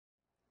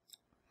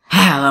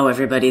Hello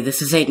everybody,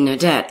 this is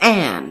AYDENandDAD,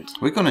 and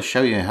we're going to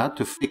show you how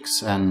to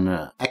fix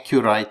an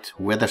Acu-Rite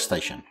weather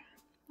station.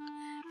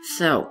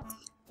 So,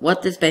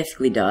 what this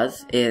basically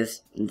does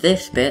is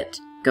this bit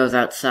goes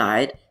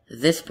outside,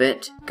 this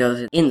bit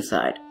goes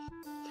inside.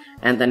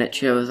 And then it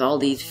shows all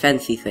these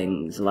fancy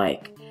things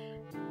like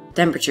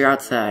temperature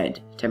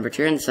outside,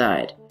 temperature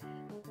inside.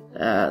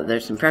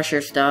 There's some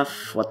pressure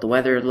stuff, what the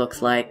weather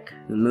looks like,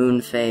 the moon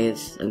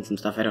phase, and some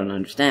stuff I don't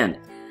understand.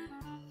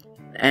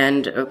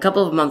 And a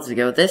couple of months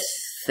ago, this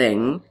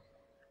thing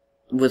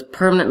was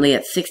permanently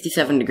at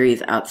 67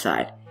 degrees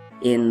outside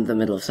in the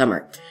middle of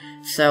summer.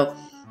 So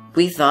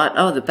we thought,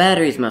 oh, the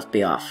batteries must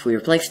be off. We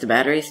replaced the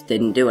batteries,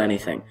 didn't do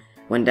anything.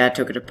 When Dad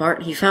took it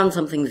apart, he found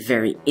something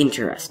very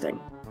interesting.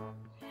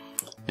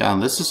 Yeah,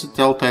 and this is a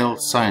telltale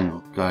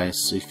sign,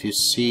 guys. If you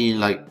see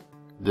like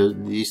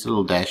these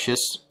little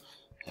dashes,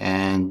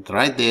 and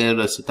right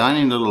there's a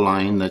tiny little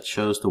line that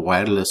shows the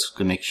wireless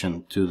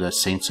connection to the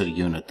sensor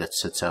unit that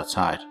sits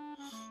outside.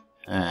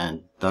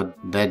 And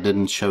that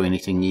didn't show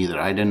anything either.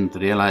 I didn't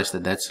realize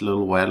that that's a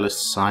little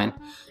wireless sign,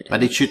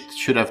 but it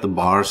should have the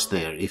bars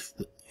there if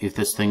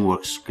this thing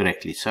works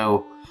correctly.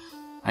 So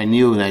I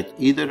knew that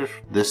either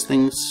this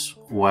thing's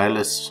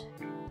wireless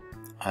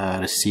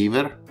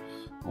receiver,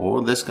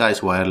 or this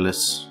guy's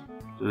wireless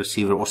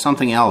receiver, or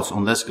something else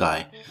on this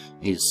guy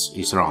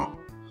is wrong.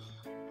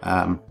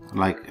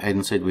 Like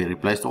Aiden said, we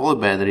replaced all the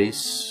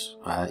batteries.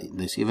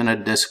 There's even a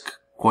disc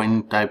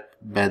coin type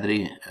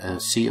battery,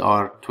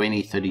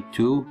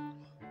 CR2032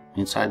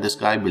 inside this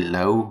guy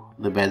below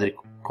the battery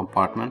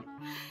compartment.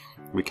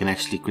 We can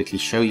actually quickly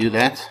show you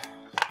that.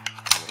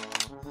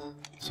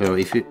 So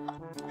if you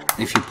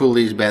pull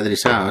these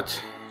batteries out,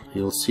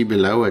 you'll see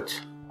below it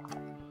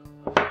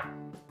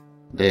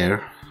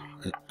there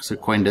it's a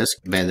coin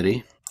disc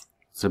battery.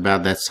 It's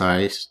about that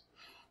size,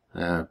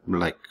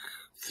 like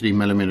 3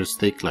 millimeters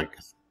thick, like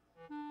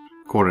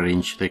 1/4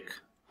 inch thick.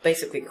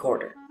 Basically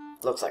quarter.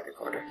 Looks like a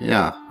quarter.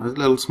 Yeah, a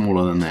little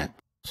smaller than that.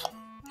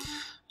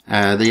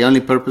 The only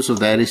purpose of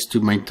that is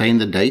to maintain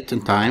the date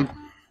and time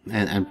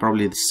and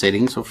probably the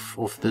settings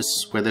of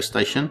this weather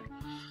station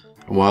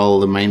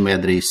while the main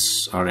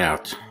batteries are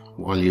out,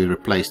 while you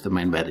replace the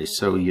main batteries,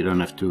 so you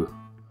don't have to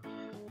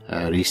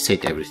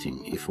reset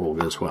everything if all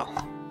goes well.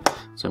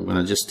 So I'm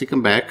gonna just stick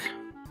them back.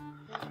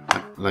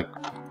 Like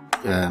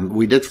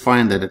we did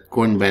find that a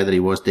coin battery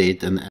was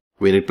dead and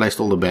we replaced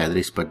all the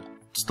batteries, but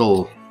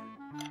still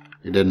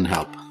it didn't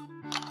help.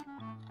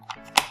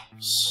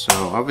 So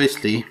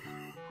obviously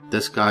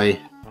this guy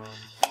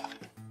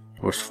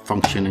was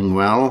functioning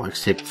well,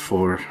 except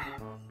for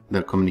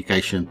the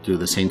communication to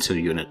the sensor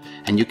unit.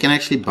 And you can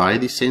actually buy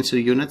these sensor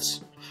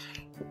units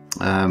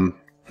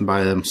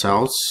by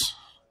themselves,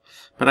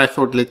 but I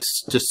thought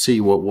let's just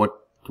see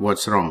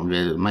what's wrong.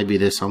 Maybe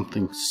there's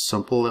something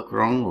simple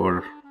wrong,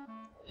 or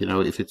you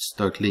know, if it's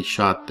totally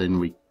shot, then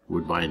we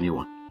would buy a new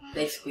one.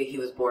 Basically, he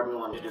was bored and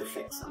wanted to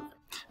fix something.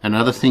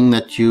 Another thing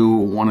that you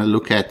want to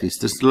look at is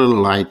this little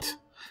light.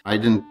 I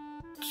didn't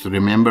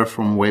remember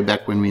from way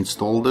back when we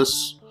installed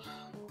this,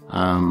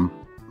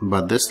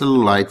 but this little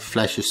light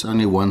flashes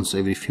only once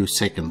every few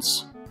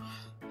seconds.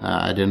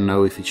 I didn't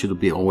know if it should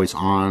be always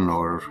on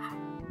or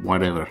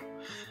whatever,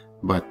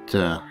 but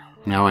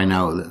now I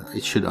know that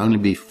it should only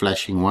be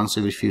flashing once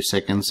every few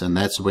seconds, and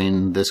that's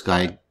when this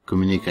guy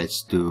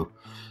communicates to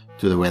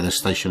the weather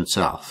station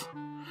itself.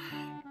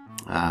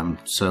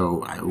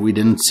 So we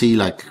didn't see,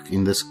 like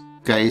in this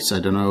case,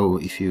 I don't know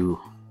if you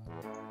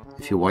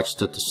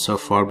watched it so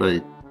far,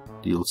 but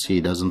you'll see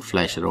it doesn't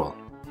flash at all.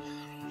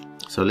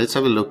 So let's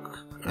have a look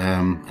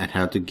at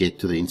how to get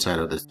to the inside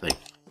of this thing.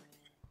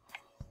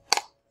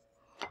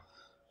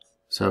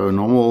 So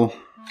normal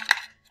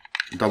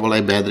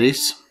AA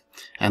batteries,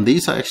 and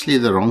these are actually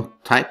the wrong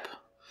type.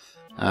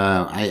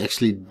 I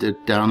actually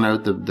did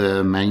download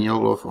the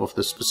manual of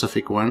the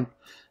specific one.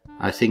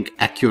 I think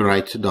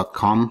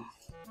Acu-Rite.com,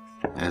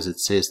 as it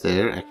says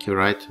there,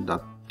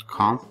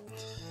 Acu-Rite.com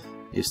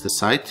is the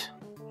site.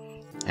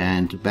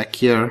 And back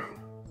here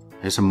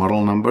is a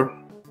model number.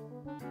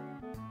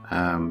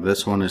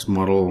 This one is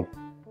model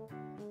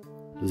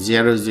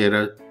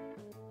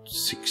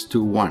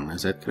 00621,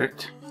 is that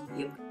correct?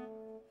 Yep.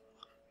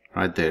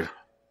 Right there.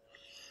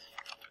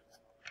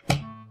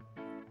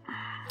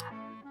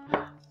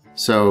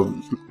 So,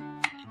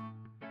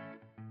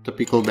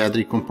 typical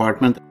battery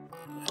compartment.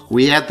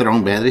 We had the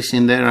wrong batteries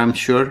in there, I'm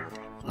sure.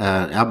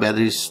 Our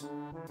batteries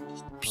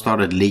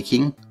started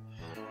leaking.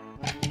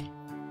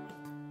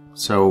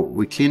 So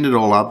we cleaned it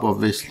all up,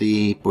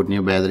 obviously, put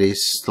new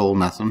batteries, still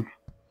nothing.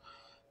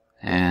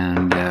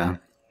 And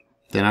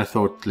then I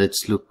thought,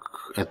 let's look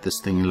at this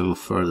thing a little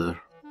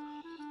further.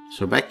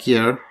 So back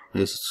here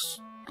is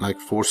like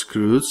 4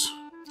 screws,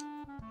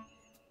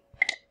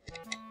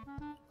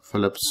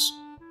 Phillips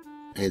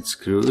head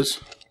screws.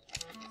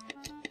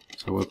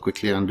 So we'll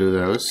quickly undo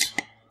those.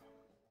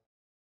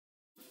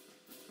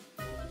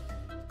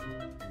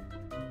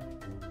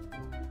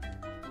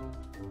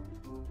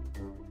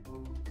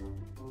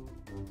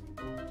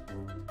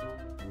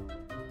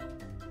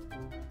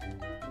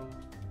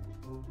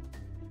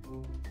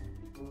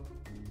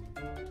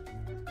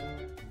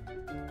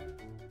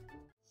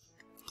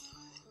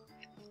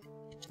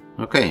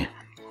 Okay,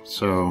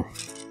 so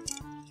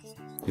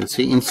you'll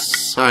see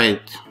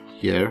inside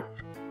here,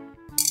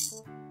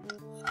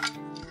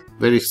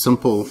 very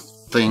simple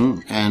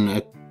thing,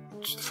 and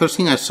first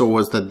thing I saw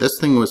was that this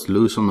thing was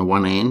loose on the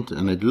one end,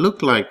 and it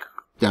looked like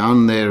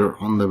down there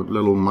on the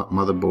little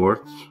motherboard,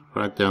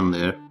 right down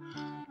there,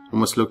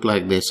 almost looked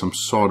like there's some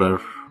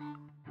solder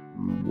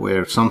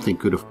where something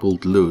could have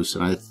pulled loose,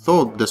 and I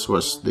thought this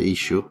was the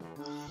issue.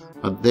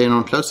 But then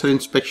on closer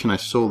inspection I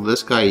saw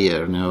this guy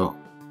here. Now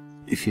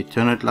if you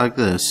turn it like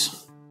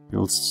this,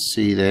 you'll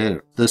see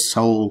there, this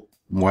whole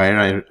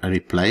wire I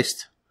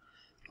replaced,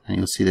 and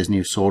you'll see there's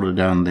new solder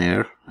down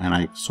there, and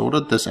I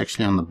soldered this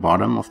actually on the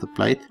bottom of the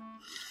plate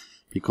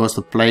because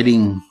the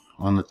plating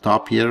on the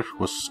top here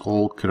was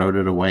all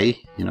corroded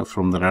away, you know,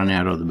 from the run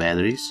out of the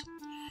batteries.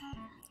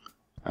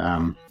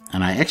 And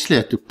I actually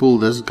had to pull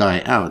this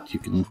guy out. You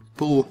can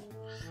pull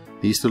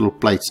these little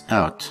plates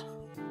out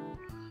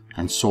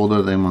and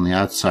solder them on the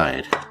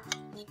outside,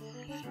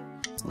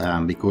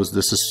 because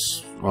this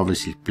is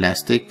obviously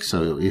plastic,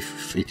 so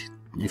if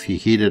you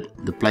heat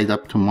the plate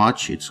up too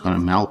much, it's going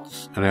to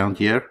melt around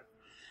here.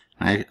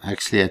 I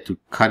actually had to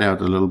cut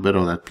out a little bit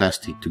of that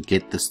plastic to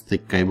get this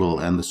thick cable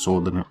and the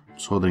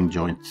soldering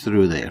joint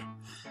through there,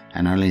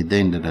 and only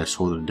then did I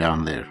solder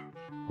down there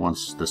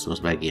once this was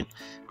back in.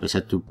 Because I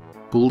had to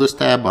pull this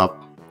tab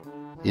up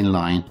in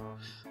line,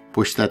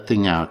 push that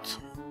thing out,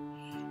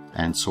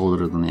 and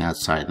solder it on the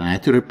outside. And I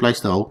had to replace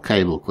the whole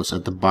cable because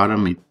at the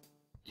bottom,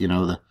 you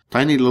know, the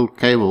tiny little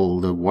cable,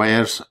 the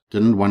wires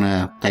didn't want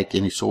to take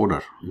any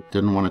solder. It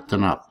didn't want to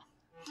turn up.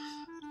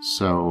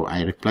 So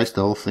I replaced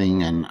the whole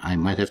thing, and I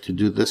might have to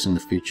do this in the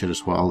future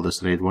as well,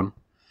 this red one.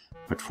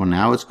 But for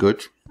now it's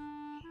good.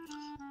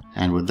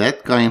 And with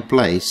that guy in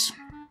place,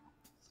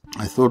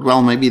 I thought,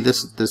 well, maybe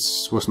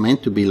this was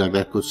meant to be like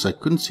that, because I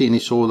couldn't see any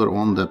solder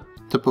on the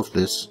tip of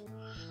this,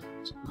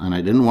 and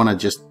I didn't want to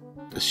just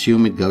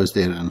assume it goes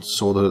there and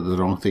solder the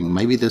wrong thing.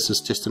 Maybe this is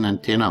just an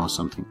antenna or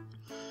something.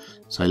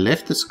 So I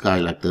left this guy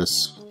like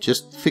this,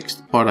 just fixed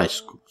the part I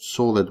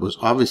saw that was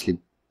obviously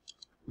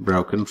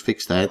broken,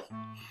 fixed that,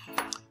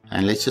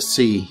 and let's just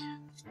see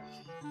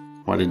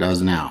what it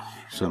does now.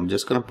 So I'm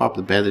just going to pop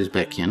the batteries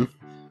back in.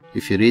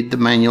 If you read the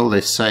manual,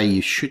 they say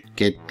you should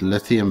get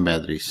lithium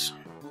batteries.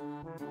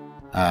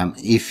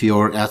 If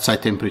your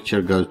outside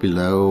temperature goes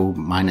below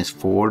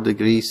 -4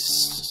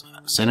 degrees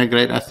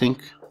centigrade, I think.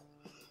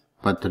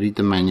 But read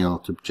the manual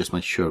to just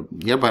make sure.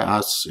 Here by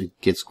us, it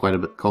gets quite a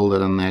bit colder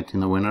than that in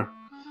the winter.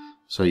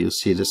 So you'll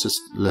see this is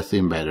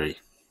lithium battery.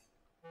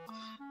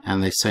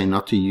 And they say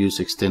not to use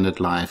extended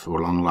life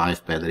or long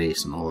life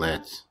batteries and all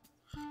that.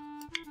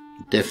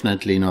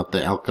 Definitely not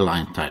the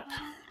alkaline type,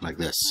 like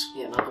this.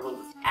 Yeah, not the one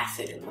with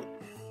acid in them.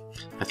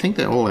 I think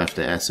they all have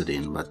the acid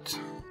in, but...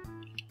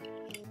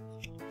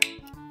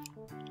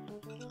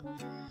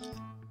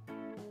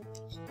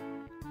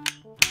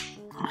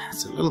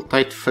 it's a little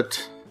tight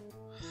fit.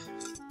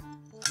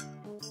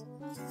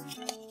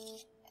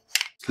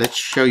 Let's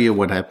show you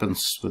what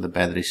happens with the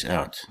batteries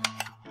out.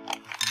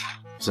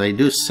 As I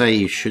do say,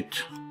 you should,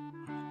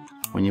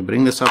 when you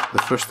bring this up the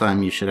first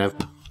time, you should have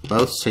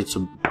both sets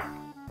of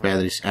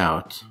batteries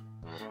out.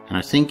 And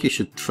I think you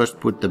should first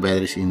put the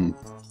batteries in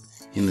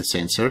the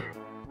sensor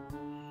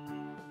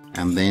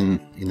and then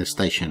in the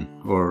station,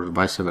 or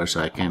vice versa.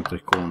 I can't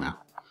recall now.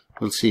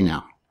 We'll see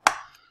now.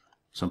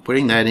 So I'm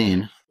putting that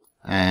in,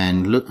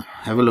 and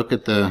have a look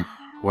at the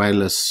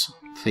wireless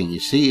thing. You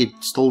see, it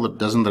still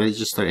doesn't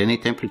register any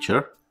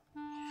temperature.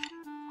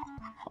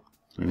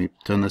 Let me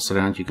turn this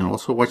around. You can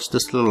also watch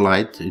this little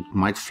light. It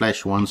might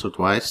flash once or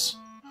twice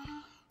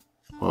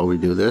while we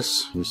do this.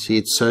 You see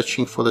it's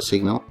searching for the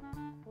signal.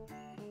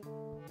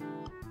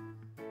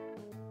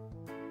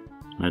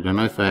 I don't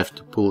know if I have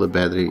to pull the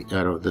battery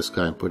out of this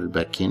guy and put it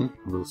back in.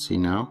 We'll see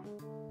now.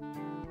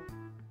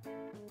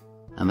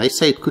 And they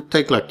say it could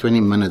take like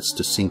 20 minutes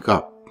to sync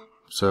up.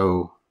 So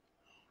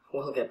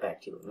we'll get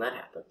back to you when that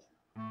happens.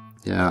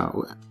 Yeah,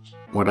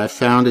 what I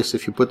found is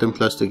if you put them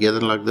close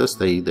together like this,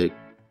 they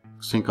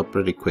sync up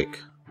pretty quick.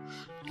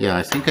 Yeah,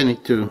 I think I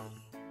need to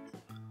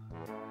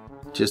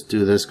just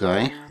do this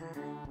guy.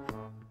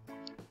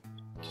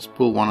 Just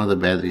pull one of the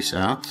batteries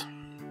out.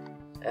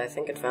 I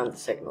think it found the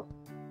signal.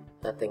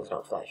 That thing's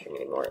not flashing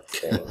anymore.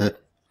 It's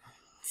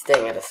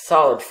staying at a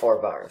solid 4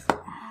 bars.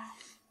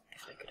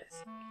 If I could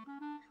ask.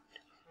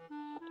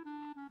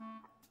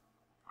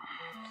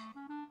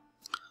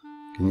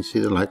 Can you see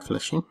the light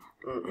flashing?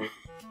 Mm-mm.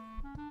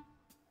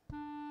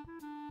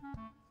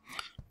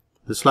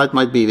 This light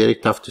might be very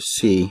tough to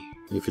see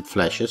if it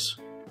flashes,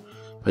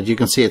 but you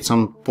can see at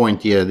some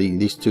point here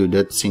these two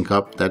did sync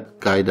up. That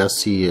guy does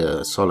see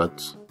a solid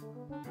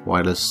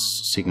wireless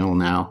signal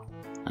now,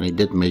 and he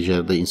did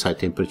measure the inside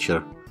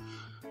temperature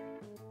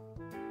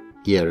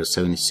here at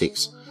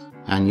 76,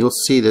 and you'll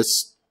see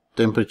this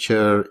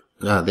temperature.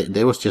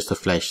 There was just a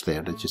flash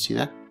there. Did you see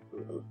that?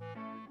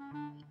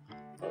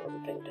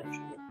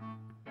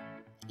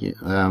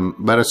 Yeah,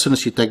 but as soon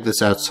as you take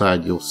this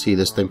outside, you'll see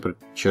this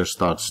temperature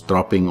starts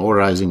dropping or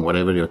rising,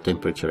 whatever your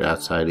temperature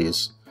outside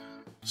is.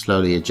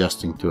 slowly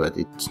adjusting to it.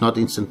 It's not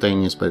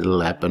instantaneous, but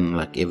it'll happen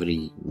like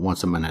every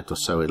once a minute or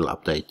so. It'll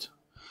update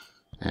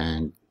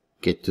and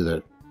get to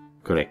the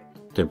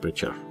correct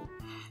temperature.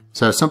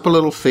 So a simple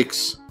little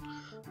fix.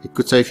 It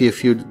could save you a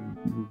few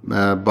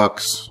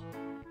bucks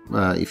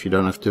if you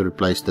don't have to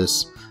replace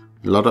this.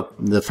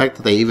 The fact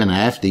that they even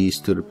have these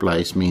to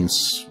replace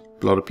means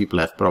a lot of people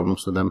have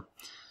problems with them.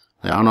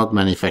 They are not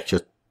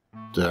manufactured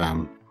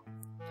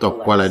top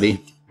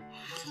quality,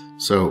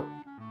 so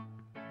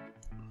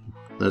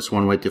that's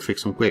one way to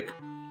fix them quick.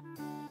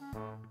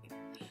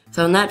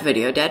 So in that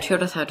video, Dad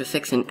showed us how to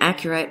fix an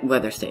Acu-Rite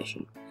weather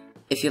station.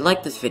 If you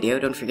liked this video,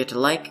 don't forget to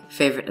like,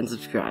 favorite, and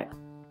subscribe.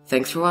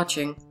 Thanks for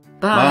watching.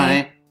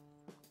 Bye! Bye.